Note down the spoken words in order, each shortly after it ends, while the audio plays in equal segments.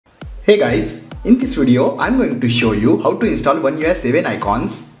Hey guys, in this video I'm going to show you how to install One UI 7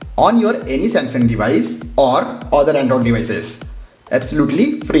 icons on your any Samsung device or other Android devices.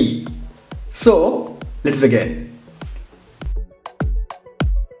 Absolutely free. So let's begin.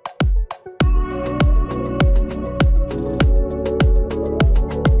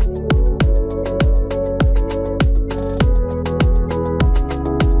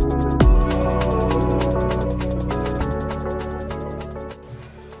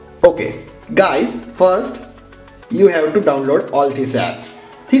 Okay guys, first you have to download all these apps.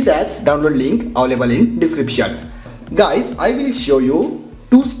 These apps download link available in description. Guys, I will show you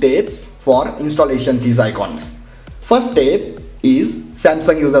two steps for installation these icons. First step is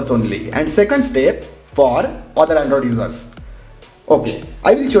Samsung users only and second step for other Android users. Okay,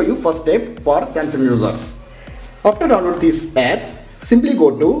 I will show you first step for Samsung users. After download these apps, simply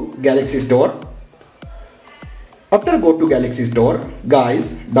go to Galaxy Store. After go to Galaxy Store,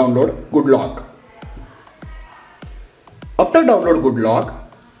 guys, download GoodLock. After download GoodLock,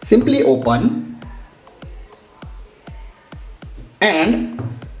 simply open and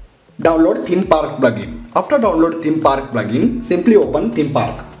download Theme Park plugin. After download Theme Park plugin, simply open Theme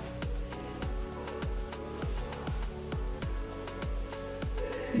Park.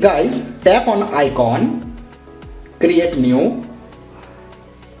 Guys, tap on icon, create new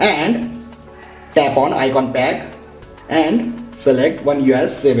and tap on icon pack and select One UI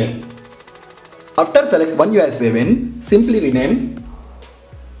 7. After select One UI 7, simply rename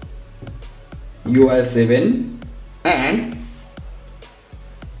UI 7 and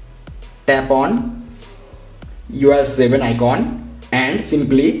tap on UI 7 icon and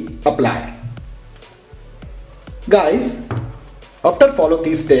simply apply. Guys, after follow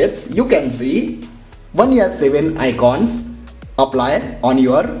these steps, you can see One UI 7 icons apply on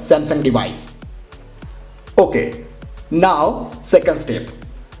your Samsung device. Okay. Now second step.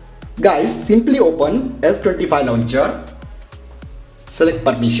 Guys, simply open S25 launcher, select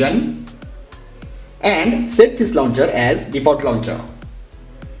permission and set this launcher as default launcher.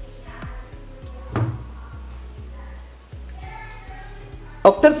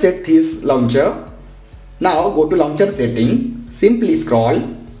 After set this launcher, now go to launcher setting, simply scroll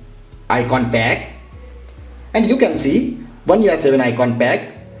icon pack and you can see One UI 7 icon pack.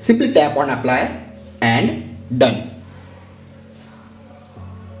 Simply tap on apply and done.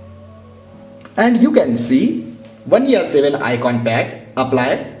 And you can see One UI 7 icon pack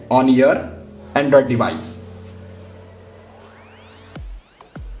apply on your Android device.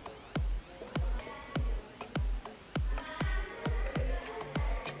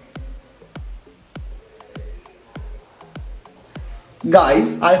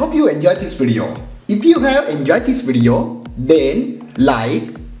 Guys, I hope you enjoyed this video. If you have enjoyed this video, then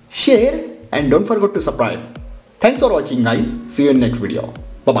like, share and don't forget to subscribe. Thanks for watching guys. See you in next video.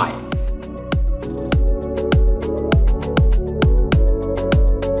 Bye bye.